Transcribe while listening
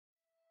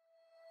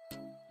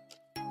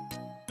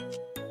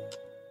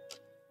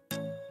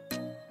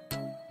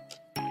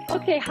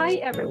Okay, hi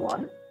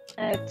everyone.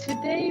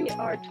 Today we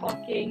are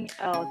talking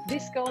about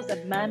viscose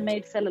and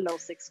man-made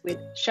cellulosics with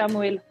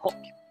Shamiul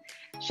Hoque.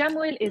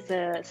 Shamiul is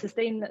a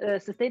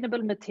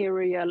sustainable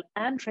material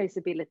and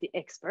traceability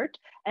expert,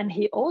 and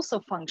he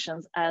also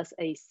functions as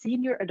a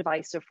senior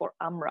advisor for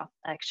AMRA,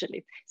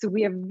 actually. So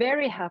we are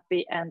very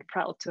happy and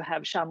proud to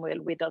have Shamiul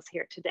with us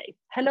here today.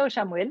 Hello,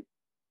 Shamiul.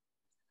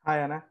 Hi,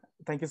 Anna.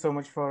 Thank you so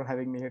much for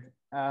having me here.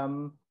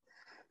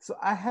 So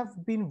I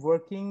have been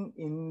working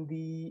in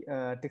the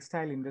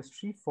textile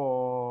industry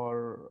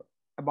for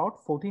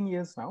about 14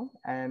 years now,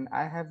 and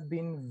I have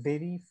been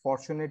very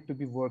fortunate to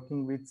be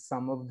working with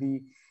some of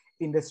the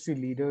industry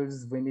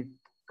leaders when it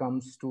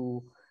comes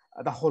to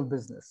the whole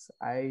business.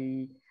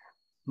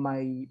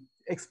 My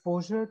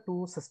exposure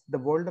to the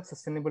world of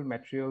sustainable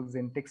materials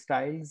in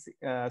textiles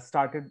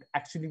started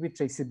actually with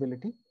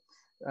traceability.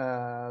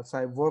 So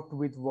I worked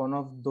with one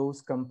of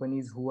those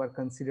companies who are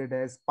considered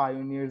as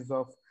pioneers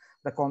of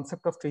the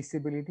concept of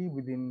traceability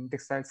within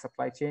textile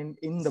supply chain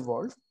in the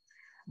world.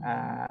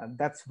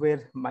 That's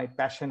where my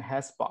passion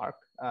has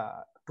sparked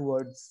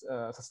towards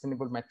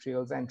sustainable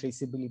materials and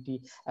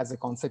traceability as a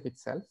concept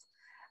itself.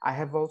 I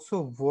have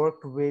also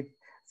worked with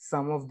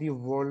some of the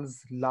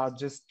world's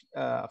largest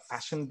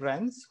fashion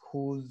brands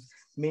whose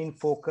main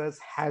focus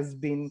has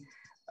been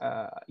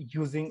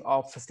using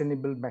of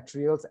sustainable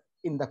materials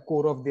in the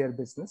core of their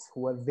business,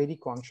 who are very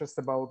conscious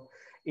about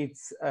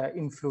its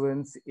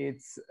influence,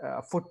 its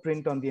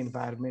footprint on the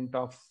environment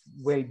of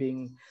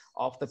well-being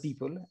of the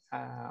people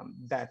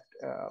that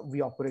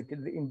we operate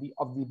in the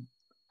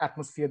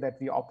atmosphere that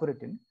we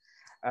operate in.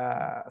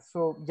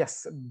 So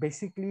yes,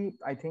 basically,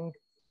 I think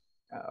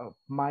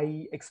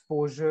my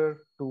exposure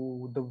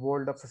to the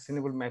world of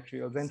sustainable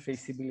materials and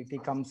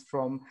traceability comes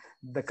from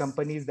the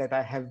companies that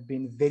I have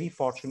been very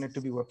fortunate to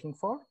be working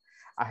for.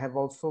 I have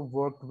also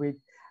worked with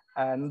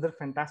another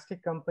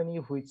fantastic company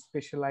which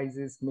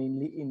specializes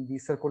mainly in the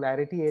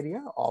circularity area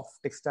of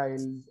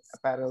textiles,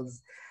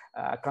 apparels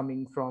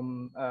coming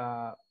from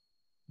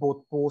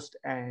both post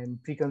and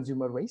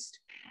pre-consumer waste.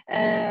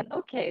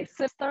 Okay,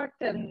 so start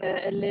then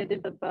a little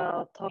bit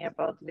about talking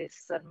about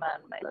this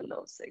man-made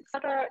cellulosics.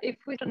 If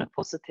we on a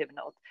positive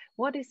note,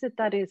 what is it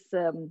that is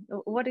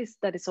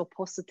so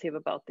positive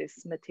about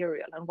this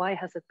material, and why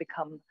has it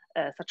become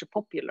such a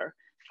popular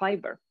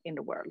fiber in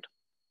the world?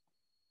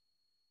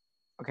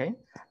 Okay,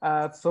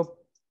 so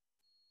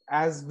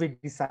as we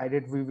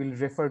decided, we will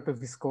refer to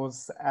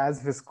viscose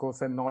as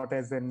viscose and not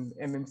as an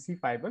MMC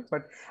fiber.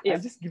 But yeah,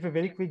 I'll just give a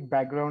very quick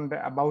background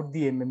about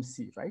the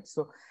MMC, right?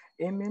 So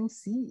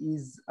MMC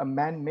is a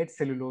man-made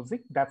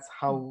cellulosic. That's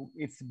how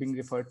it's being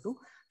referred to.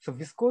 So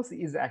viscose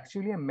is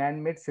actually a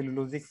man-made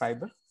cellulosic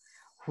fiber,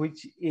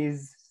 which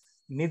is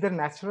neither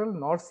natural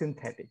nor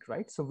synthetic,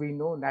 right? So we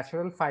know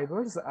natural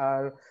fibers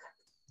are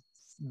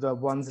the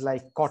ones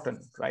like cotton,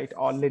 right,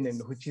 or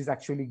linen, which is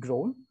actually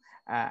grown.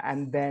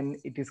 And then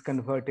it is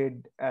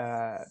converted,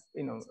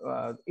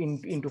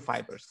 into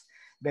fibers.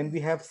 Then we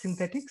have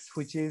synthetics,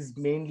 which is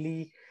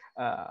mainly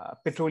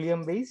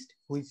petroleum-based,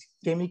 which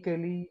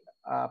chemically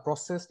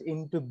processed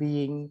into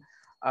being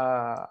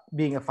a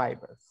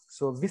fiber.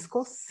 So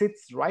viscose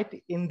sits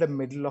right in the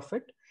middle of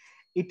it.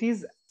 It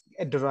is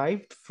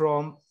derived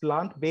from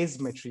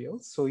plant-based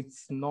materials, so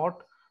it's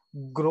not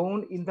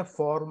grown in the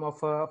form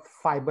of a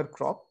fiber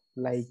crop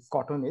like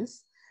cotton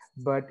is,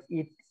 but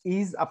it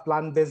is a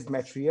plant-based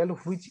material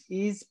which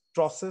is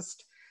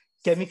processed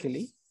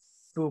chemically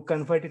to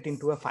convert it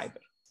into a fiber.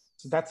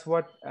 So that's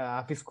what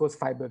viscose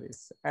fiber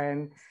is.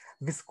 And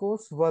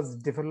viscose was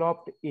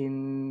developed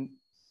in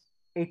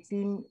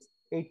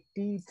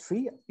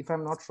 1883, if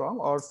I'm not wrong,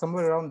 or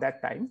somewhere around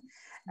that time.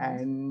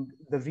 And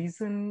the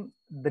reason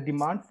the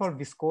demand for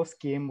viscose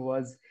came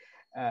was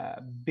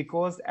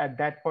because at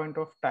that point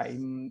of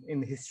time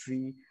in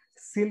history,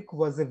 silk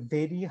was a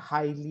very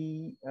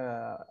highly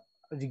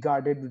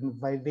regarded,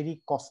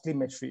 very costly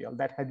material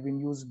that had been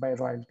used by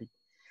royalty.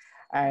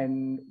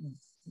 And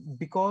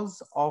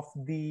because of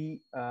the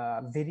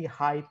very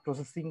high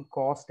processing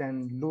cost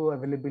and low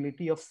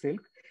availability of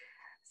silk,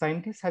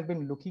 scientists have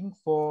been looking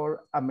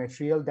for a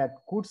material that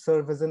could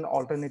serve as an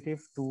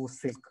alternative to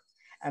silk.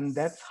 And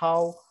that's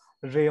how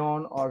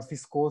rayon or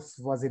viscose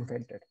was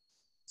invented.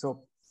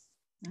 So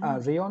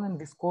rayon and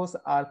viscose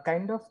are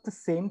kind of the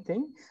same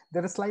thing.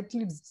 There are slight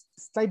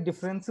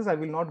differences. I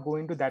will not go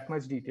into that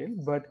much detail,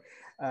 but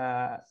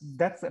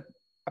that's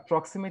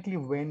approximately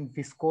when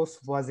viscose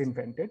was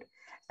invented.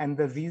 And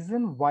the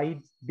reason why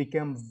it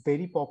became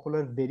very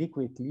popular very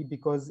quickly,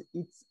 because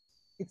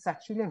it's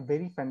actually a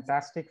very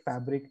fantastic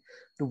fabric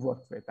to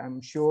work with.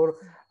 I'm sure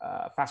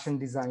fashion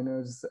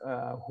designers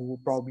who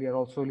probably are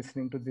also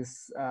listening to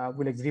this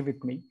will agree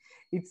with me.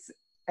 It's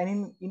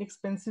an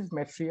inexpensive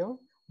material,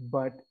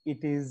 but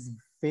it is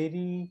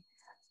very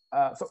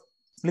so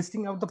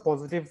listing out the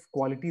positive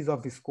qualities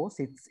of viscose.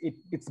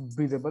 It's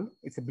breathable.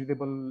 It's a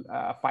breathable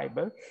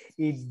fiber.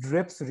 It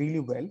drips really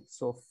well.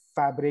 So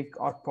fabric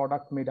or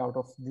product made out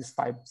of this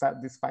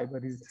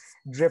fiber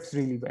drips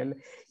really well.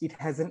 It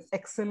has an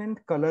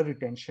excellent color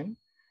retention,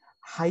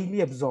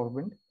 highly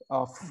absorbent.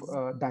 of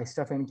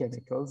dyestuff and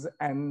chemicals,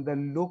 and the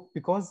look,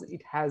 because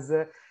it has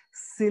a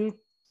silk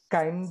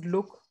kind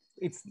look,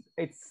 it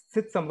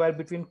sits somewhere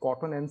between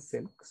cotton and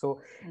silk.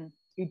 So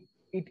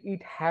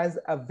it has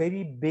a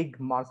very big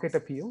market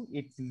appeal.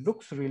 It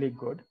looks really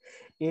good.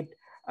 It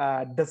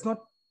does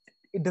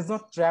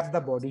not trap the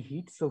body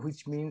heat, so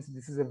which means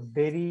this is a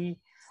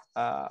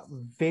uh,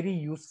 very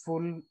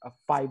useful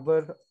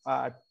fiber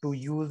to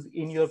use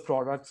in your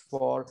products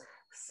for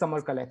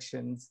summer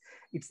collections.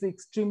 It's an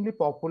extremely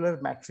popular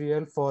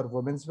material for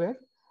women's wear.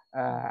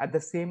 At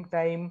the same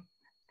time,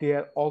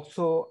 there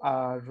also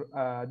are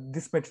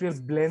this material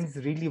blends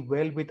really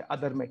well with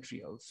other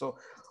materials. So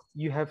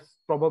you have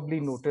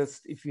probably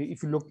noticed, if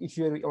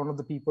you're one of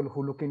the people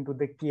who look into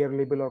the care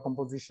label or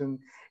composition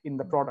in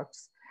the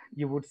products,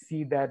 you would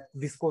see that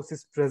viscose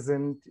is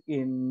present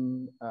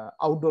in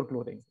outdoor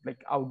clothing,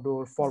 like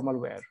outdoor formal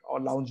wear or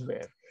lounge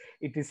wear.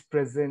 It is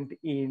present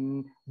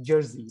in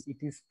jersey. It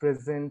is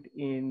present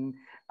in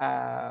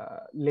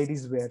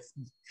ladies' wear,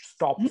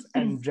 tops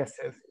and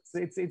dresses. So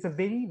it's a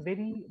very,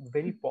 very,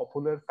 very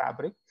popular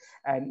fabric,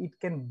 and it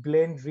can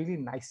blend really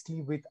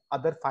nicely with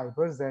other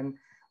fibers, and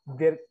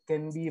there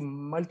can be a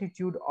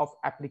multitude of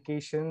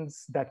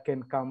applications that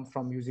can come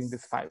from using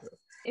this fiber.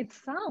 It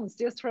sounds,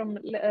 just from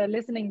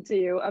listening to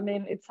you, I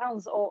mean, it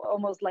sounds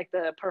almost like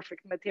the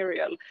perfect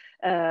material.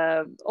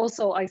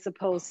 Also, I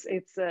suppose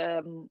it's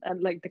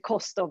and like the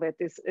cost of it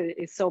is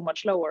so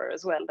much lower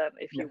as well than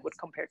if you would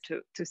compare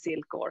to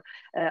silk or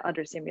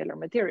other similar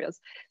materials.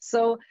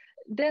 So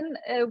then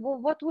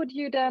what would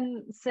you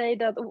then say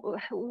that,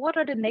 what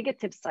are the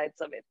negative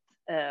sides of it?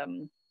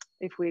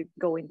 If we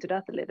go into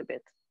that a little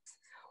bit.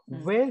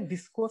 Where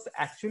viscose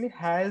actually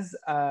has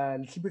a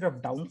little bit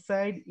of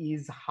downside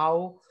is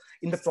how,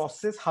 in the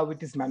process, how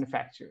it is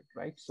manufactured,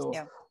 right? So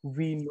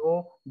we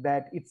know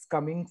that it's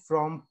coming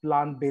from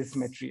plant-based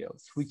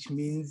materials, which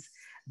means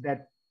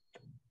that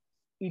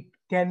it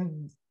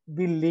can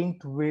be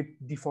linked with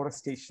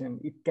deforestation.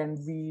 It can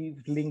be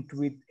linked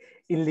with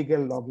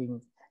illegal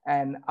logging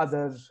and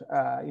other,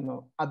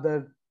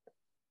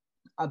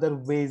 other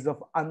ways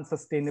of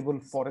unsustainable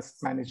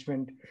forest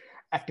management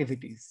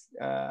activities.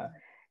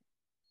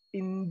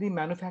 In the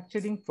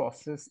manufacturing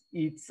process,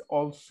 it's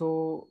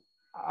also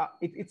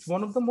it's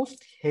one of the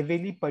most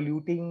heavily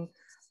polluting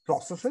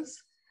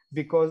processes,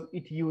 because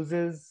it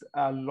uses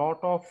a lot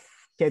of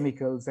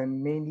chemicals,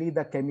 and mainly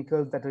the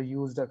chemicals that are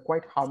used are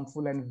quite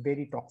harmful and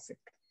very toxic.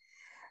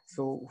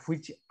 So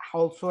which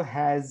also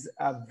has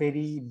a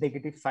very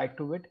negative side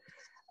to it.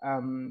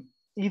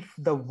 If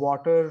the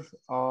water,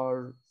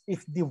 or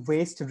if the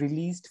waste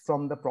released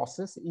from the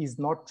process is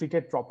not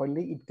treated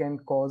properly, it can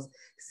cause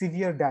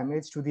severe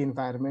damage to the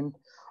environment.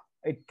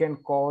 It can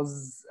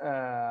cause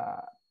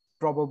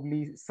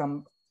probably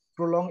some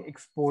prolonged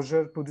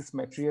exposure to this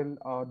material,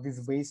 or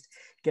this waste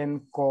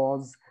can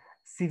cause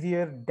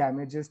severe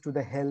damages to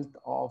the health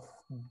of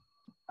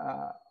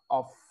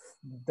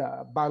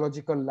the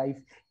biological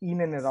life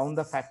in and around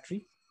the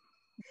factory.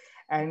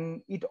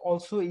 And it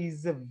also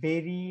is a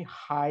very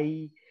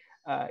high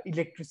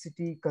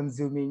electricity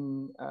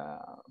consuming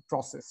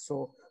process.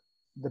 So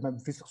the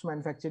viscose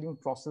manufacturing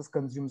process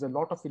consumes a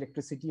lot of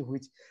electricity,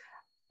 which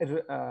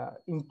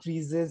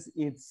increases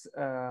its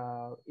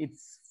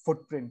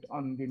footprint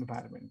on the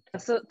environment.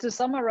 So to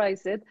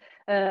summarize it,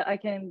 I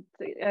can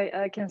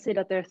see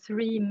that there are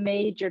three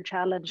major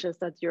challenges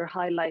that you're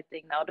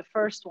highlighting now. The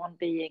first one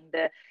being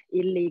the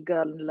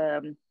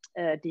illegal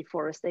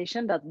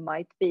deforestation that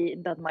might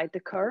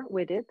occur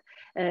with it.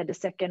 The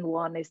second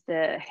one is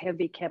the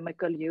heavy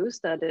chemical use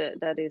that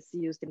is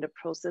used in the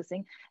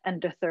processing,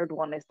 and the third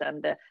one is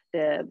then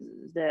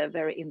the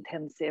very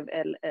intensive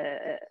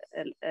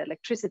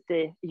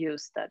electricity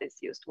use that is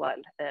used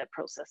while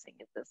processing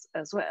it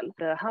as well.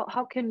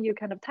 How can you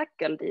kind of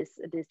tackle these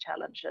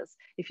challenges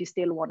if you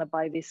still want to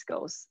buy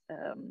viscose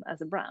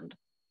as a brand?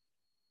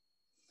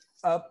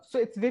 So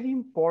it's very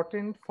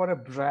important for a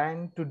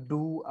brand to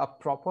do a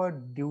proper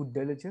due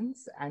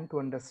diligence and to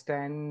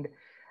understand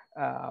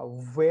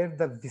where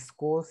the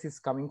viscose is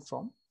coming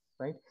from,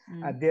 right?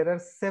 There are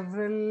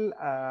several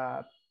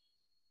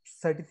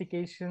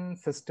certification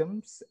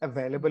systems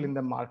available in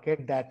the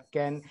market that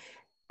can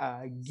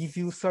give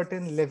you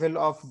certain level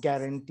of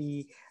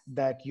guarantee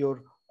that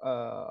your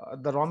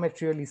the raw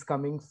material is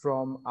coming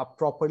from a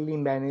properly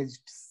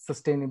managed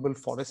sustainable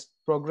forest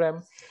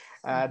program.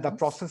 The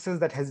processes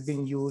that has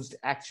been used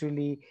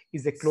actually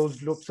is a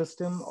closed loop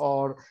system,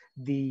 or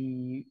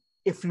the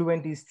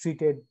effluent is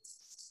treated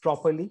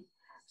properly.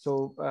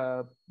 So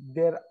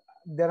there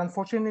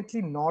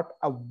unfortunately not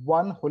a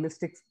one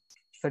holistic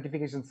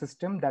certification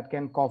system that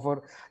can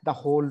cover the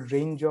whole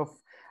range of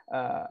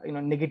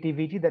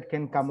negativity that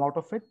can come out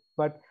of it.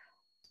 But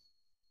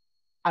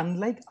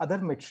unlike other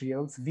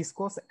materials,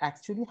 viscose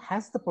actually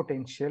has the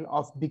potential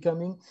of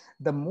becoming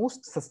the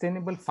most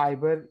sustainable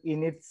fiber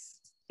in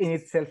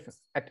itself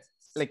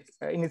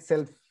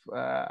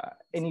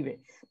anyway,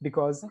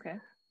 because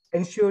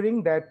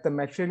ensuring that the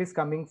material is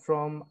coming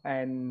from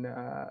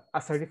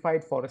a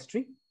certified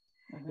forestry,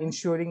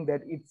 ensuring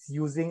that it's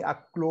using a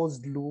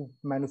closed loop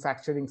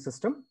manufacturing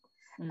system,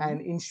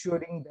 and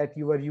ensuring that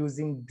you are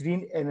using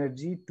green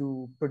energy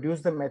to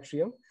produce the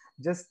material.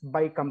 Just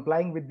by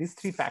complying with these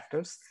three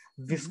factors,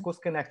 viscose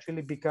can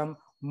actually become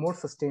more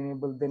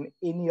sustainable than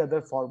any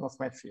other form of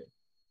material.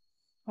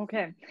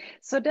 Okay,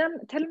 so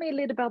then tell me a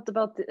little about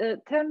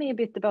tell me a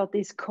bit about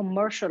these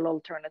commercial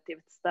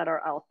alternatives that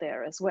are out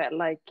there as well,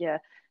 like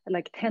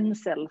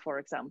Tencel, for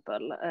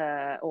example,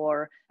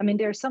 or I mean,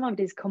 there are some of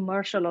these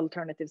commercial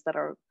alternatives that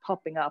are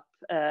popping up,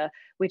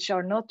 which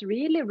are not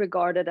really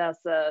regarded as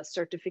a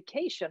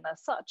certification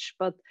as such,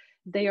 but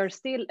they are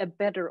still a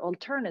better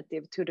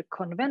alternative to the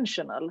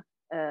conventional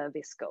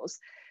viscose.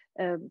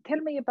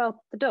 Tell me about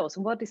those.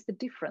 What is the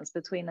difference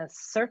between a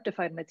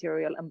certified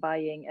material and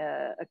buying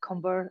a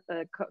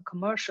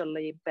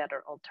commercially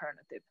better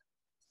alternative?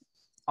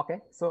 Okay,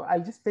 so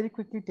I'll just very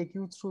quickly take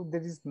you through.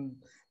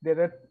 There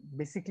are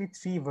basically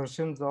three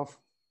versions of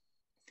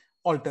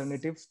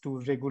alternatives to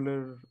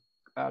regular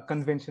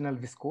conventional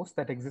viscose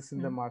that exists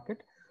in the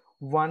market.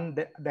 One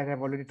that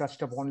I've already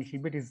touched upon a little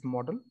bit is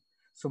model.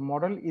 So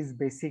model is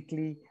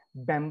basically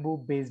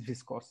bamboo-based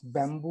viscose.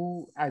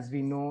 Bamboo, as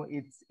we know,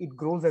 it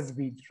grows as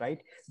weed,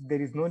 right?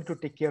 There is no need to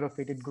take care of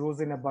it. It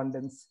grows in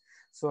abundance.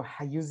 So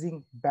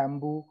using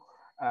bamboo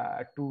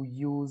to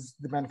use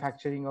the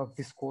manufacturing of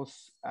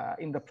viscose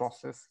in the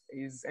process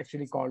is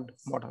actually called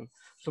model.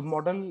 So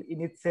model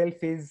in itself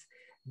is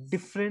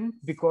different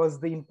because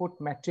the input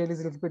material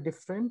is a little bit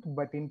different,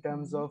 but in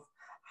terms of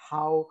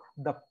how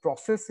the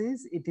process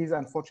is, it is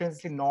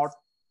unfortunately not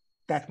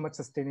that much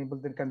sustainable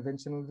than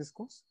conventional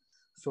viscose.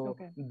 So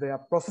the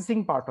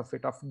processing part of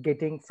it, of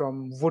getting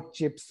from wood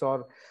chips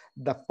or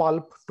the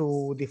pulp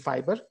to the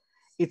fiber,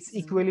 it's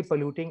equally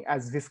polluting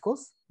as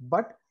viscose.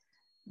 But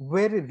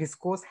where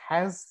viscose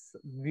has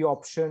the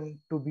option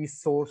to be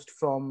sourced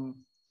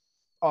from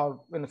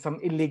or some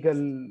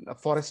illegal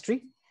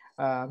forestry,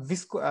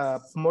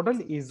 model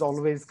is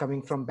always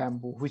coming from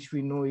bamboo, which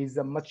we know is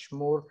a much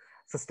more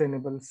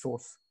sustainable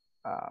source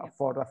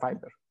for the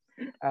fiber.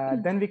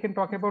 Then we can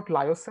talk about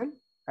lyocell.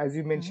 As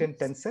you mentioned,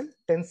 Tencel.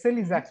 Tencel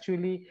is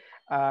actually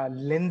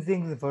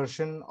Lenzing's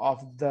version of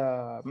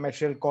the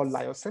material called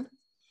lyocell.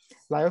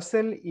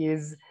 Lyocell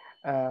is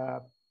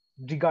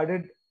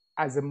regarded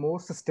as a more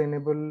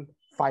sustainable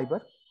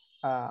fiber,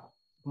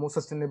 more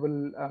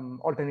sustainable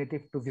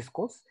alternative to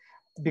viscose,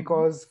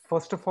 because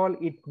first of all,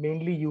 it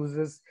mainly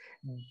uses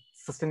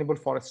sustainable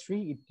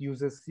forestry. It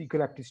uses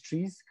eucalyptus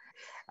trees.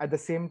 At the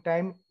same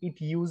time,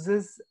 it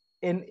uses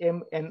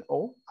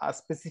NMNO, a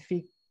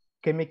specific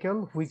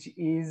chemical, which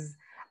is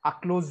a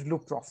closed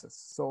loop process.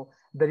 So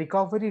the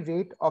recovery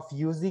rate of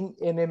using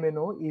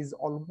NMNO is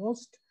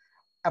almost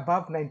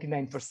above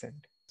 99%.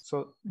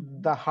 So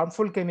the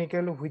harmful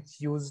chemical which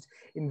used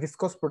in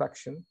viscose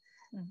production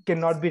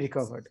cannot be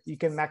recovered. You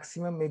can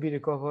maximum maybe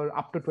recover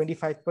up to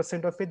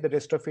 25% of it. The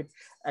rest of it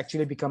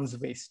actually becomes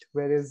waste.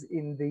 Whereas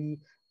in the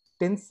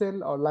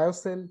Tencel or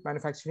lyocell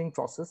manufacturing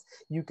process,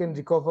 you can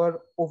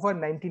recover over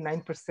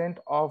 99%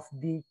 of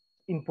the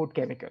input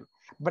chemical.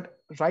 But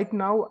right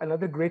now,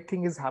 another great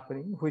thing is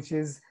happening, which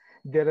is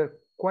there are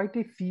quite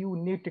a few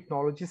new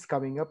technologies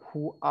coming up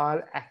who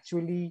are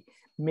actually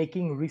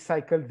making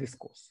recycled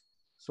viscose.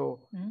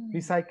 So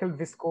recycled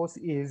viscose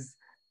is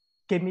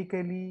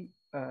chemically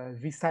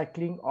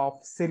recycling of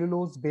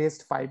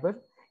cellulose-based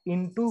fiber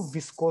into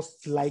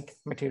viscose-like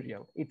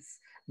material. It's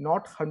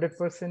not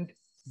 100%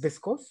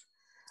 viscose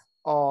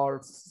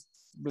or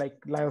like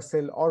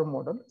lyocell or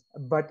model,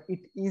 but it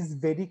is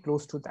very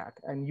close to that.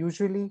 And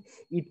usually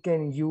it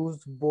can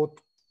use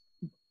both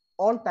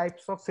all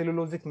types of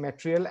cellulosic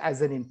material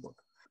as an input.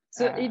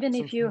 So even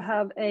if you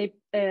have a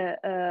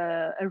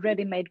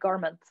ready-made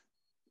garment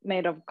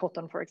made of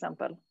cotton, for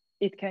example,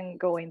 it can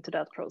go into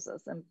that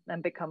process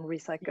and become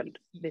recycled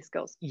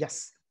viscose.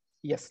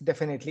 Yes,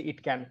 definitely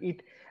it can.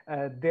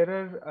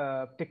 There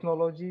are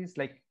technologies,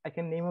 like I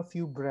can name a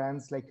few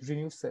brands like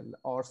Renewcell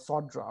or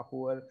Sodra,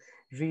 who are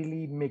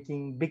really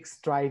making big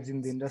strides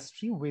in the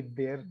industry with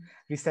their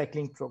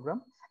recycling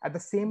program. At the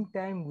same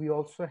time, we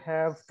also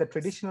have the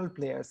traditional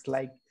players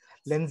like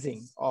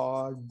Lenzing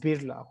or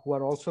Birla, who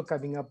are also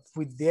coming up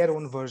with their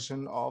own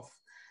version of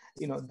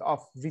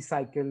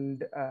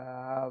recycled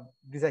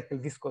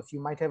viscose. You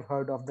might have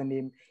heard of the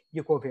name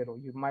Ecovero.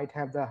 You might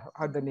have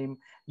heard the name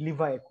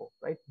Liva Eco,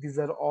 right? These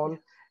are all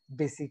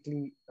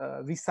basically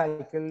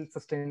recycled,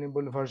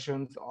 sustainable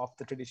versions of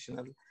the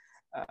traditional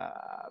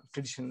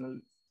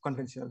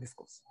conventional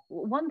viscose.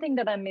 One thing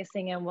that I'm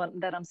missing and one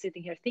that I'm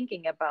sitting here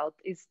thinking about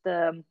is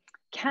the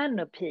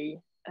Canopy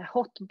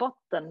hot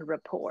button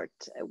report.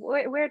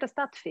 Where does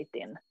that fit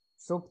in?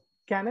 So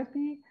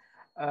Canopy,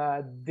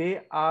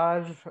 they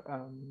are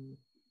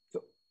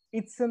so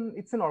it's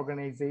an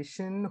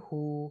organization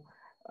who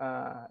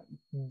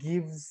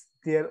gives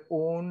their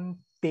own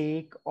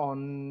take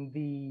on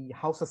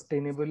how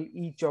sustainable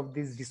each of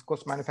these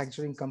viscose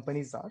manufacturing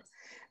companies are.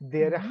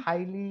 They're a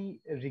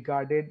highly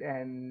regarded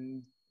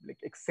and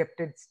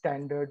accepted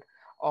standard,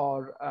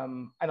 or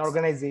an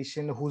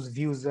organization whose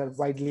views are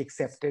widely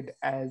accepted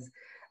as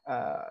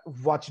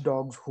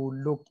watchdogs who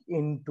look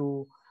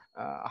into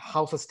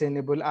how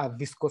sustainable a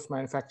viscose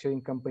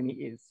manufacturing company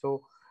is.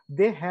 So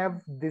they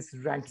have this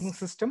ranking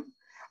system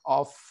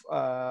of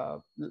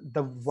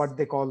the what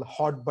they call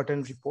hot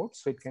button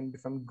reports. So it can be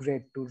from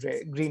red to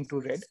red, green to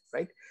red,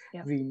 right?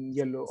 Yeah. Green,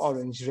 yellow,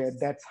 orange, red.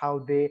 That's how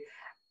they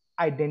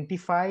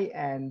identify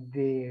and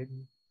they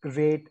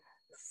rate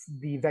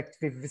the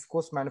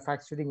viscose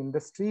manufacturing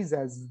industries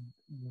as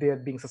they're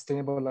being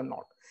sustainable or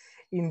not.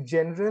 In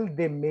general,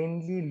 they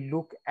mainly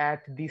look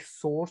at the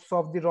source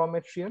of the raw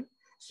material.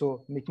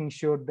 So making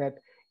sure that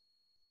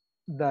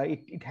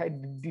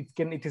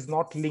it is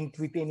not linked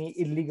with any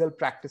illegal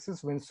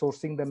practices when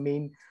sourcing the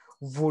main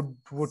wood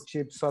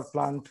chips or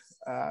plant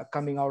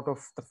coming out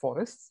of the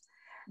forests.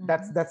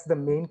 That's the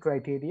main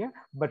criteria.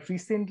 But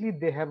recently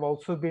they have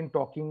also been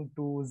talking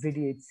to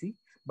ZDHC.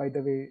 By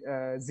the way,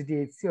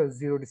 ZDHC, or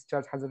Zero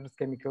Discharge Hazardous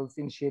Chemicals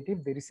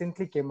Initiative, they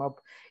recently came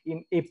up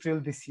in April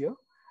this year.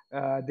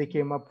 They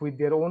came up with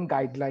their own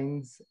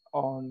guidelines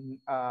on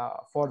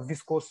for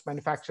viscose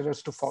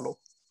manufacturers to follow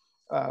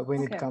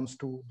when it comes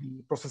to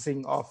the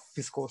processing of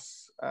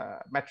viscose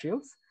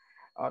materials,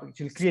 or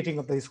actually creating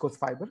of the viscose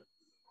fiber.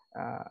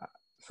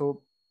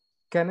 So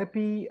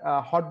Canopy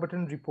hot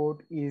button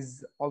report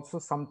is also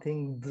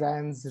something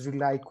brands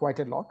rely quite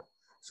a lot.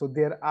 So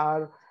there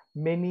are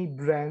many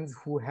brands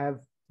who have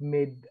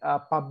made a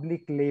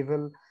public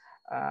level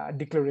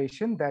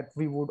declaration that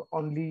we would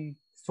only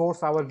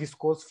source our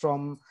viscose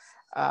from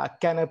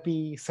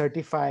Canopy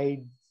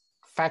certified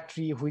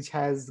factory which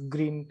has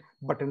green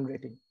button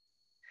rating.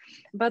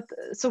 But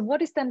so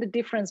what is then the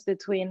difference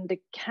between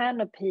the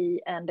Canopy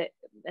and the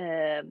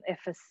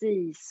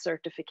FSC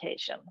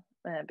certification?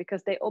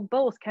 Because they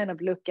both kind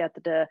of look at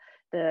the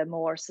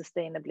more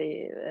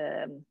sustainably,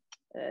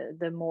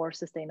 the more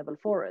sustainable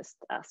forest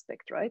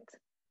aspect, right?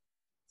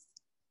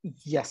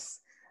 Yes,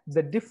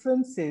 the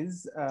difference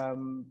is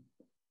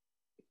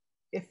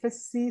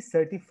FSC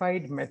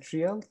certified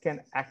material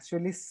can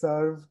actually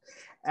serve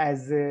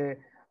as a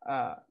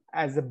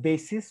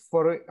basis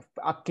for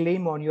a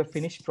claim on your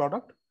finished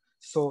product.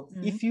 So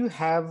if you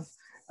have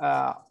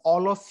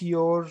all of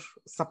your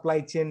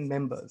supply chain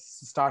members,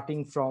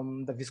 starting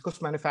from the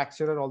viscose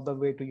manufacturer all the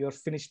way to your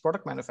finished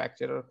product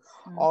manufacturer,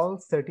 all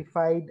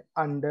certified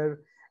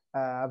under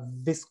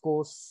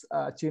viscose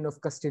chain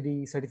of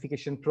custody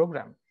certification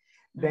program,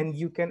 then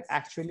you can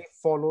actually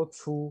follow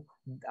through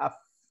a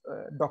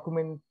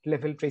document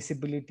level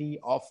traceability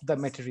of the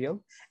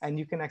material, and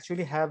you can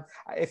actually have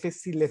a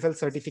FSC level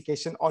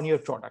certification on your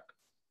product.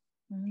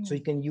 So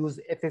you can use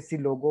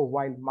FSC logo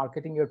while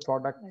marketing your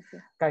product,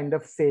 kind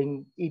of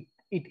saying it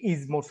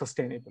is more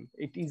sustainable.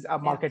 It is a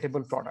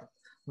marketable product.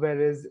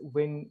 Whereas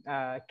when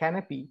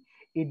Canopy,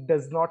 it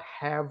does not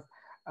have,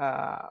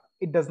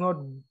 it does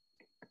not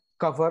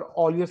cover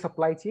all your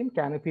supply chain.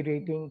 Canopy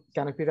rating,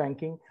 Canopy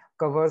ranking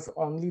covers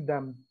only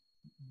the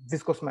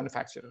viscose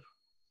manufacturer.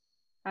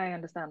 I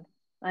understand.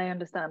 I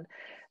understand.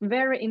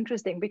 Very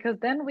interesting, because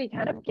then we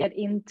kind of get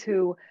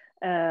into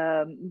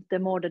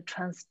the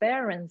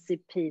transparency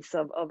piece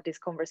of this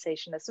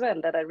conversation as well,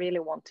 that I really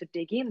want to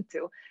dig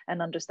into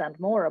and understand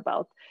more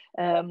about,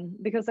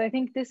 because I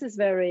think this is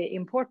very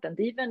important.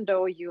 Even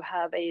though you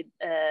have a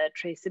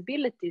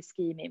traceability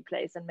scheme in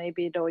place, and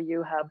maybe though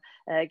you have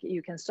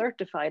you can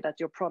certify that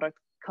your product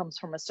comes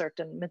from a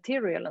certain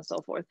material and so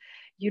forth,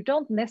 you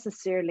don't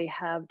necessarily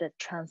have the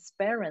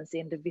transparency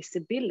and the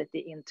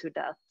visibility into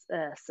that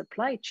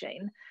supply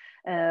chain.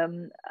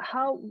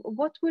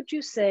 What would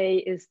you say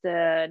is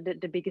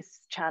the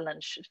biggest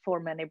challenge for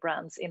many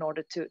brands in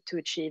order to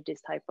achieve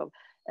this type of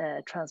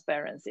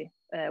transparency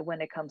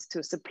when it comes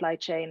to supply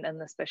chain, and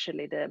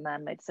especially the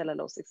man-made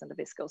cellulosics and the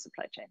viscose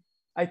supply chain?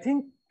 I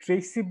think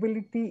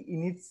traceability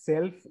in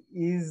itself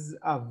is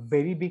a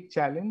very big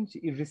challenge,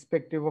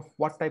 irrespective of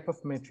what type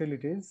of material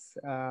it is.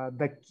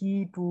 The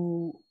key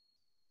to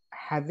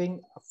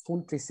having a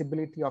full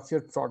traceability of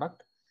your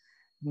product,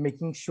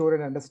 making sure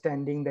and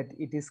understanding that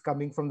it is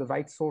coming from the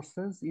right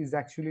sources, is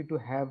actually to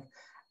have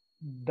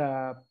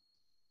the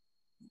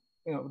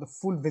the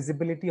full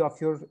visibility of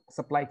your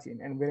supply chain.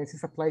 And when I say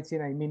supply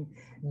chain, I mean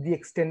the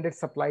extended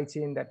supply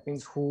chain. That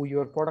means who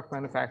your product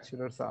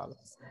manufacturers are,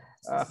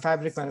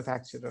 fabric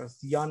manufacturers,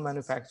 yarn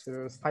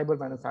manufacturers, fiber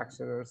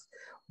manufacturers,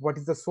 what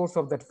is the source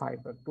of that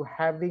fiber, to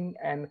having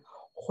an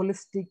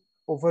holistic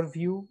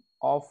overview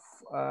of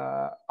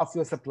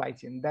your supply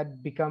chain.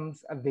 That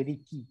becomes a very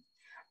key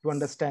to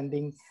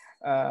understanding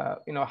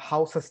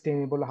how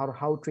sustainable or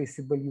how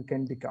traceable you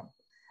can become.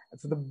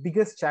 So the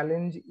biggest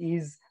challenge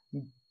is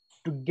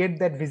to get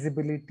that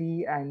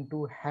visibility and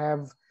to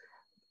have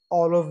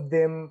all of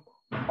them,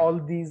 all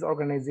these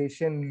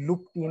organizations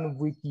looped in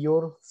with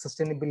your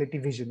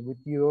sustainability vision, with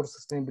your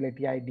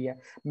sustainability idea,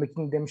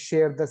 making them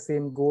share the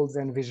same goals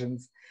and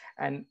visions,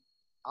 and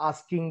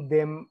asking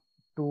them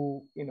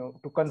to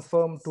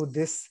conform to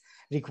this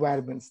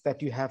requirements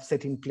that you have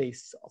set in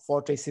place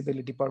for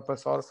traceability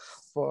purpose, or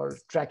for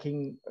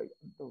tracking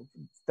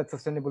that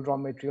sustainable raw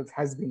materials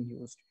has been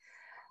used.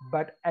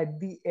 But at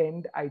the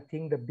end, I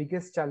think the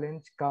biggest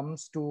challenge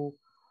comes to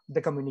the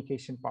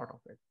communication part of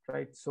it,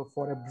 right? So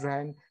for a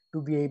brand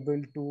to be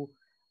able to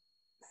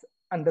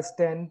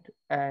understand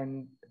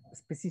and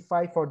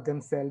specify for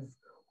themselves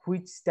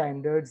which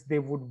standards they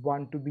would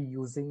want to be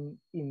using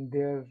in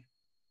their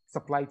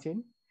supply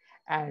chain,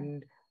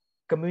 and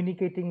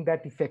communicating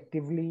that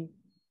effectively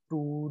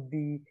to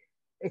the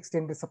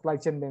extended supply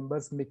chain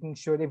members, making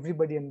sure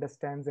everybody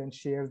understands and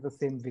shares the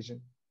same vision.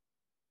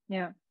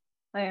 Yeah,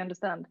 I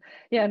understand.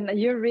 Yeah, and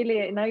you're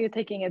really, now you're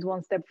taking it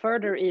one step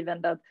further,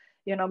 even that,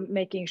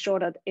 making sure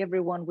that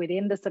everyone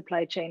within the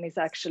supply chain is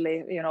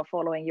actually,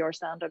 following your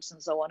standards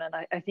and so on. And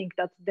I think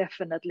that's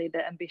definitely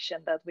the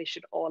ambition that we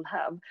should all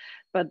have.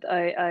 But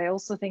I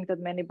also think that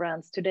many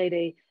brands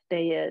today,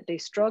 they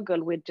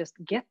struggle with just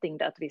getting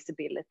that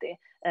visibility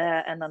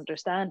and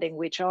understanding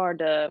which are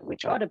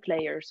the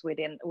players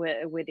within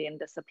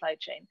the supply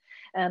chain.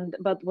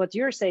 But what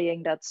you're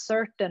saying, that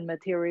certain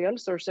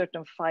materials or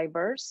certain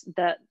fibers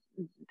that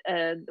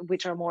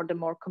which are the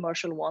more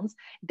commercial ones,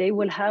 they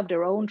will have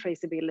their own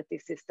traceability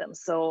system.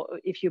 So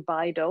if you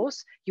buy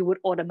those, you would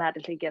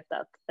automatically get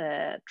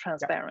that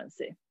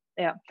transparency.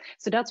 Yeah,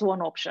 so that's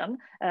one option.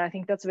 I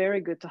think that's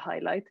very good to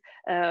highlight.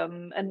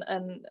 And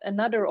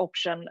another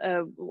option.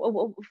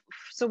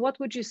 So what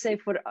would you say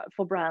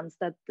for brands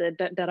that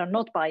are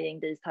not buying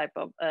these type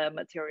of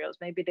materials?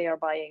 Maybe they are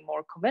buying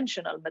more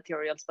conventional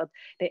materials, but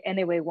they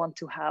anyway want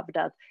to have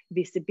that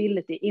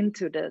visibility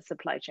into the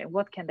supply chain.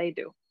 What can they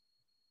do?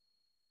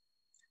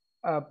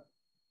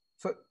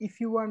 So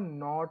if you are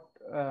not,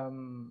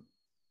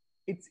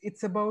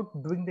 it's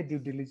about doing the due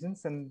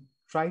diligence and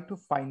try to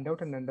find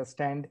out and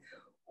understand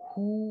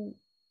who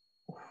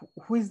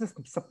is the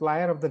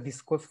supplier of the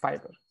viscose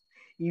fiber.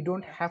 You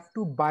don't have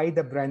to buy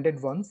the branded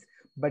ones,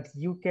 but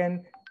you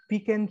can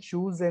pick and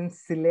choose and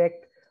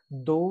select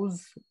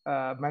those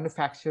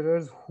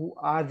manufacturers who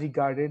are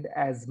regarded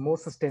as more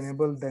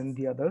sustainable than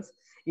the others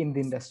in the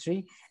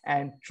industry,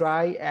 and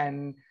try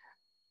and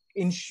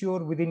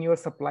ensure within your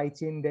supply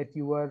chain that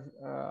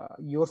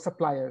your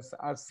suppliers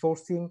are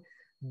sourcing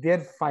their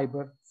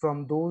fiber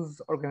from those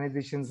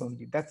organizations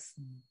only. That's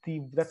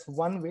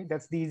one way.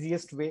 That's the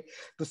easiest way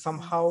to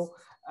somehow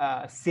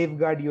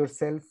safeguard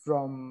yourself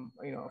from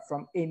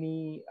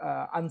any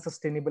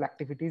unsustainable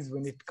activities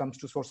when it comes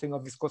to sourcing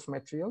of viscose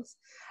materials.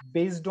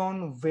 Based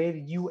on where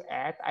you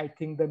at, I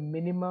think the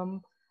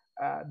minimum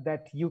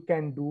that you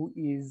can do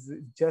is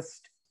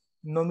just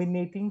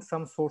nominating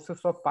some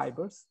sources of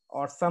fibers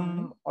or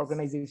some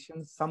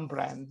organizations, some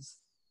brands.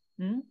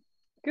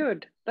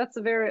 Good.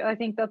 I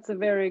think that's a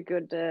very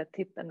good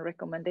tip and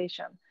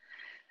recommendation.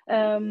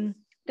 Then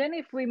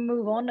if we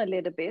move on a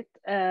little bit,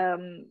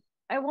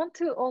 I want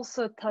to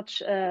also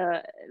touch,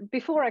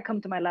 before I come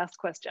to my last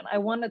question, I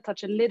want to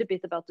touch a little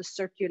bit about the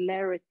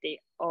circularity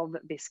of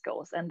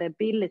viscose and the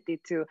ability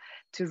to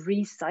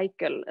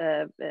recycle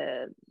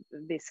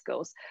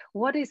viscose.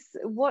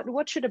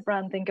 What should a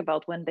brand think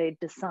about when they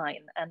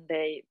design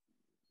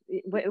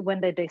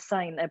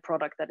a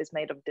product that is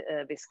made of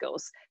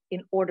viscose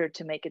in order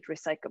to make it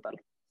recyclable?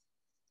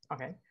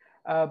 Okay.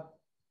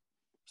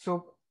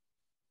 So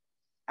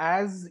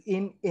as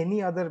in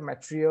any other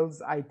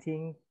materials, I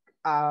think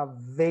a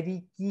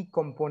very key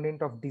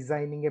component of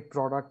designing a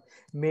product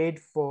made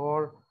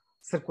for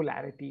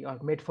circularity or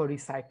made for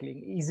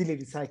recycling, easily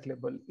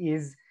recyclable,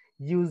 is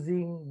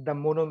using the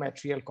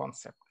monomaterial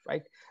concept,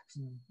 right?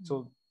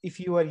 So if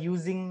you are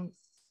using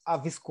a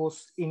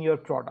viscose in your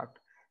product,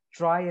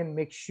 try and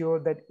make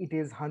sure that it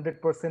is 100%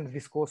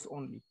 viscose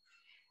only.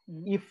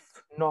 If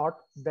not,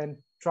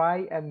 then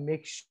try and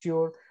make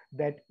sure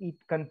that it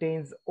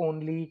contains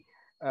only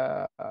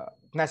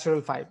natural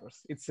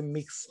fibers. It's a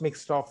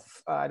mixed of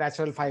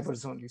natural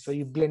fibers only. So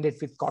you blend it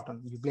with cotton,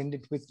 you blend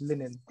it with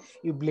linen,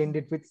 you blend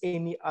it with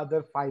any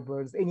other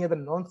fibers, any other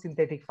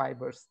non-synthetic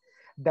fibers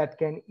that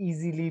can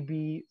easily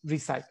be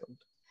recycled.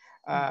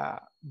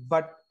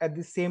 But at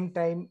the same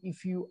time,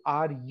 if you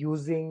are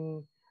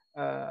using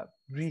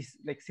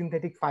like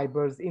synthetic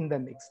fibers in the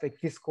mix, like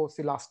viscose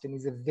elastin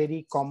is a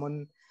very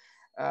common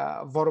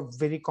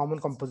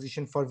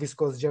composition for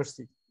viscose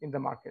jersey in the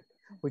market,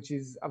 which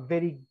is a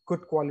very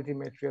good quality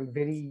material,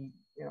 very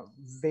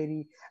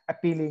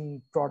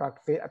appealing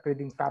product,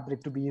 appealing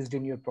fabric to be used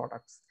in your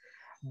products.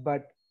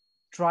 But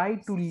try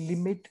to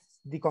limit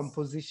the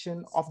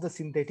composition of the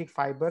synthetic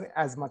fiber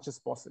as much as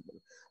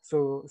possible.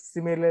 So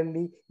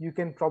similarly, you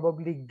can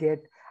probably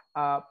get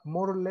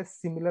more or less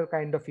similar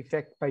kind of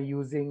effect by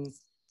using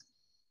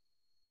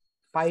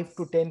 5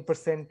 to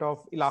 10%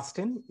 of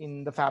elastin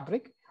in the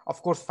fabric.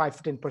 Of course,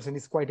 5 to 10%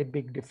 is quite a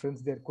big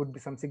difference. There could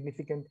be some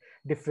significant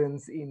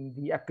difference in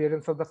the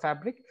appearance of the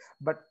fabric,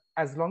 but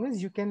as long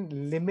as you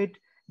can limit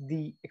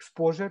the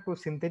exposure to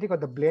synthetic or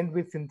the blend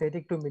with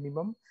synthetic to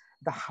minimum,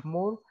 the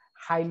more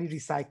highly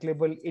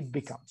recyclable it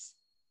becomes.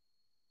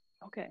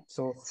 Okay.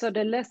 So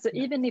the less,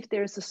 even if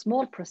there is a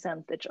small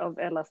percentage of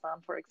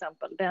elastan, for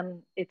example,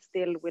 then it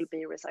still will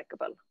be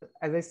recyclable.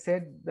 As I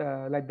said,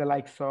 like the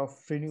likes of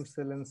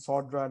Renewcell and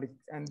Sodra,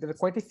 and there are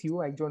quite a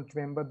few, I don't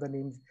remember the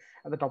names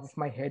at the top of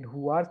my head,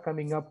 who are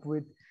coming up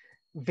with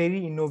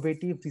very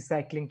innovative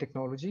recycling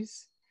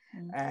technologies.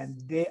 And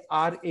they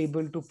are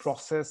able to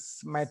process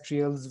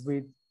materials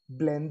with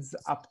blends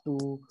up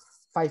to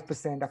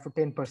 5%, after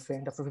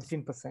 10%, after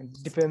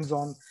 15%, depends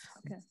on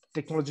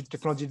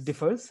technology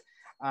differs.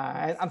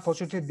 And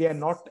unfortunately, they are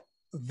not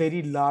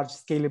very large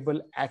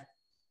scalable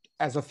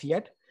as of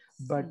yet.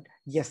 But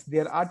yes,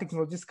 there are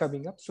technologies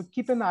coming up. So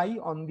keep an eye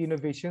on the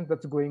innovations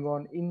that's going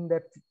on in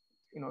that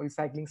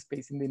recycling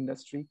space in the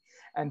industry,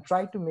 and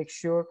try to make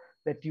sure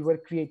that you are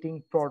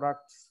creating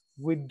products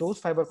with those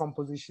fiber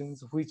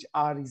compositions which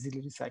are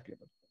easily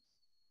recyclable.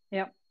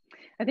 Yeah,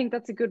 I think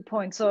that's a good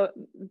point. So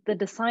the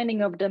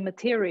designing of the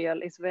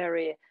material is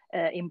very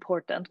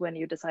important when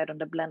you decide on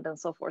the blend and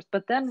so forth.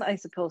 But then I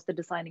suppose the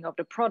designing of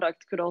the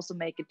product could also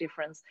make a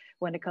difference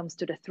when it comes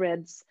to the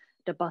threads,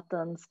 the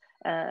buttons,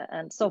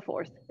 and so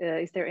forth.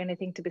 Is there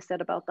anything to be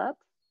said about that?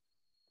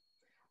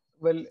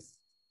 Well,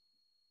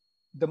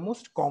 the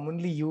most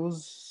commonly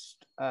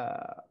used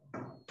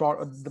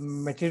the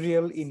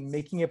material in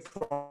making a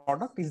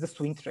product is the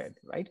swing thread,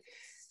 right?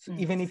 So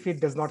even if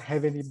it does not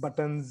have any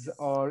buttons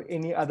or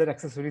any other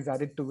accessories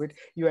added to it,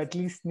 you at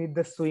least need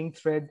the swing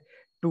thread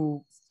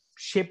to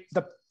shape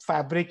the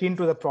fabric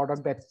into the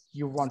product that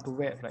you want to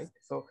wear, right?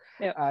 So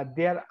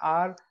there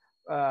are,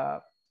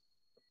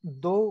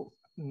 though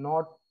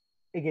not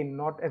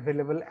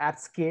available at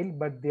scale,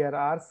 but there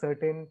are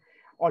certain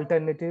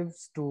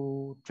alternatives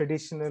to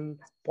traditional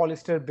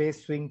polyester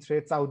based swing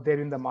threads out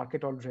there in the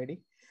market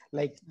already.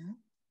 Like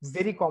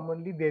very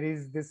commonly there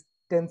is this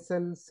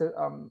tensile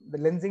the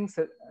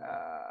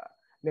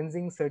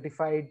lensing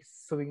certified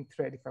sewing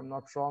thread, if I'm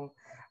not wrong,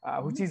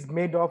 which is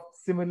made of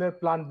similar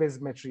plant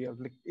based material.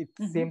 Like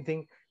it's same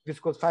thing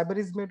viscose fiber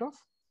is made of.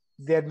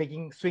 They are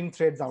making swing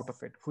threads out of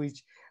it,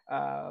 which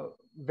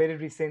very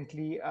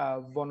recently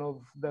one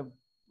of the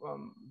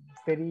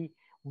very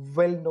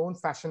well-known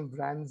fashion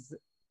brands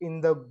in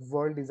the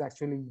world is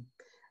actually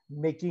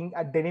making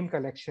a denim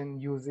collection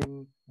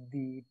using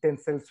the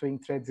tensile swing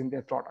threads in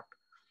their product,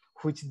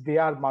 which they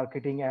are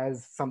marketing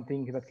as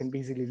something that can be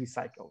easily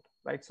recycled,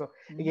 right? So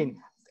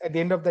again, at the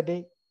end of the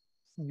day,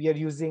 we are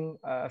using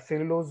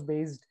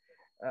cellulose-based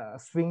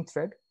swing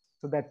thread.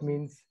 So that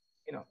means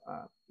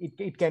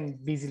it can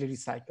be easily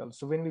recycled.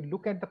 So when we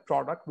look at the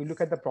product, we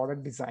look at the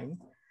product design.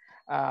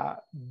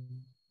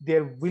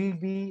 There will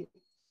be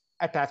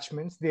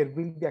attachments, there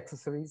will be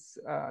accessories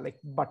like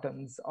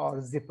buttons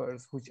or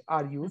zippers which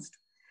are used.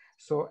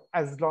 So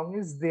as long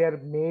as they are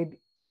made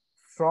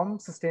from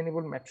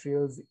sustainable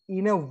materials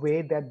in a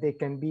way that they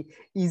can be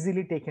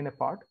easily taken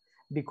apart,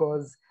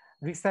 because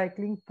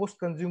recycling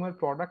post-consumer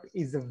product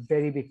is a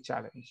very big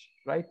challenge,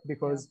 right?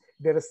 Because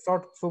there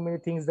are so many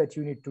things that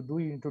you need to do.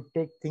 You need to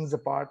take things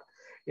apart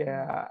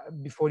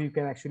before you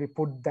can actually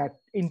put that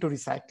into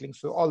recycling.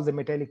 So all the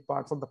metallic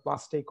parts, all the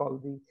plastic, all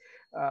the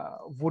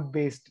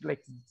wood-based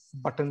like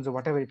buttons or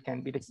whatever it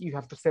can be, like you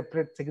have to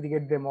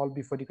segregate them all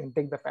before you can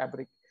take the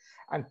fabric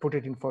and put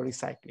it in for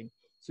recycling.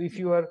 So if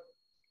you are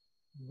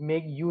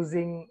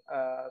using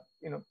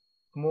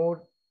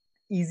more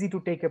easy to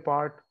take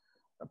apart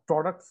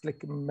products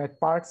like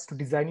parts to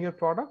design your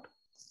product,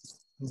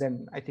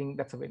 then I think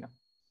that's a winner.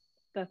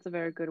 That's a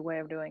very good way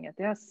of doing it.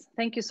 Yes,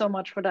 thank you so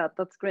much for that.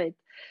 That's great.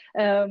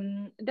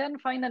 Then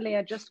finally,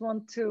 I just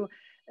want to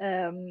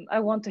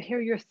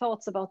hear your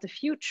thoughts about the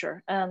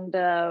future. And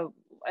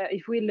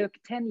if we look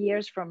 10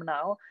 years from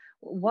now,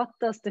 what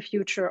does the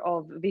future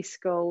of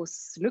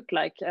viscose look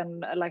like?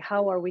 And like,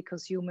 how are we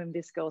consuming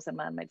viscose and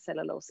man-made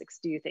cellulosics,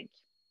 do you think?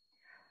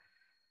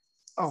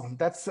 Oh,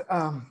 that's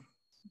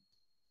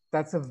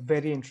a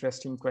very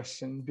interesting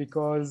question,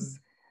 because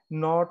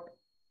not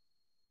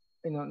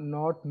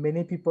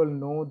many people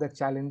know the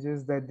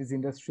challenges that this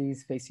industry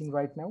is facing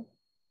right now,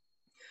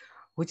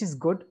 which is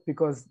good,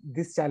 because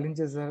these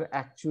challenges are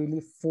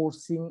actually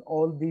forcing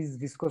all these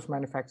viscose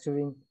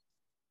manufacturing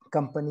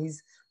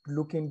companies to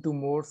look into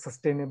more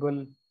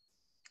sustainable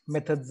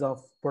methods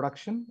of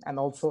production and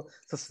also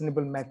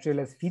sustainable material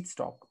as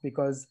feedstock.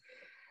 Because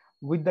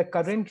with the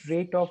current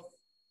rate of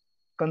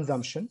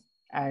consumption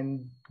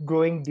and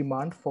growing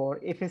demand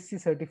for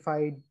FSC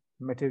certified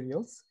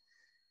materials,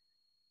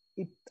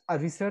 a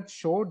research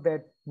showed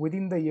that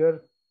within the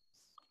year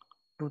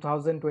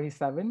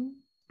 2027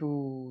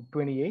 to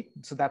 28,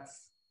 so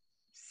that's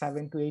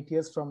 7 to 8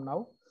 years from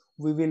now,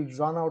 we will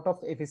run out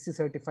of FSC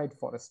certified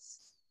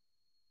forests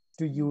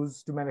to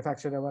use to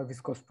manufacture our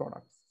viscose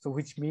products. So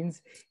which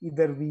means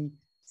either we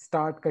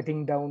start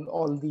cutting down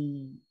all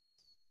the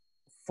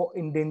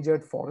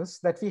endangered forests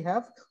that we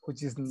have,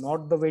 which is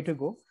not the way to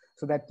go.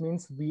 So that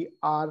means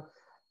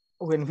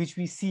which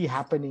we see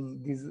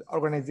happening, these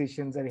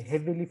organizations are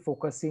heavily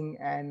focusing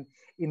and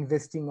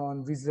investing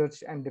on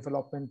research and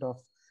development of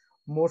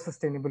more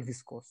sustainable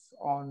viscose,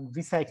 on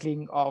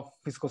recycling of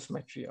viscose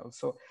material.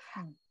 So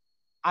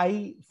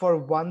I, for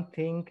one,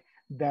 think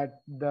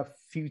that the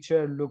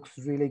future looks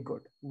really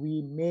good.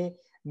 We may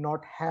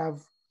not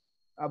have,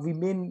 we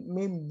may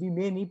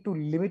need to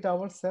limit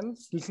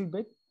ourselves a little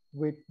bit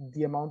with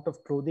the amount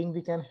of clothing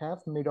we can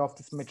have made of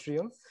this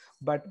material,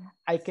 but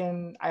I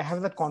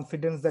have that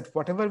confidence that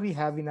whatever we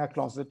have in our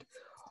closet,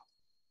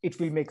 it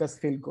will make us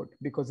feel good,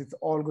 because it's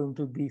all going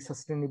to be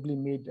sustainably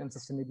made and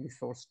sustainably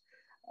sourced.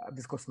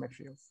 viscose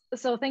materials.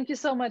 So thank you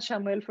so much,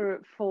 Shamiul,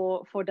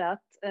 for that.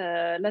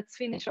 Let's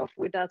finish off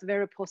with that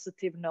very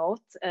positive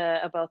note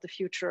about the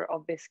future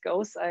of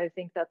viscose. I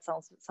think that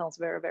sounds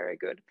very, very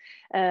good.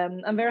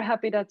 I'm very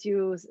happy that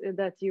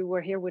you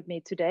were here with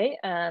me today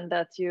and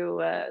that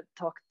you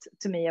talked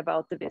to me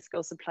about the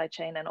viscose supply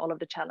chain and all of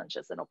the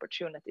challenges and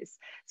opportunities.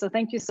 So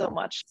thank you so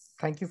much.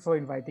 Thank you for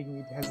inviting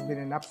me. It has been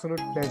an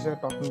absolute pleasure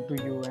talking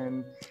to you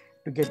and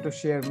to get to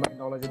share my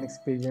knowledge and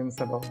experience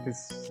about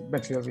this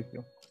material with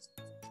you.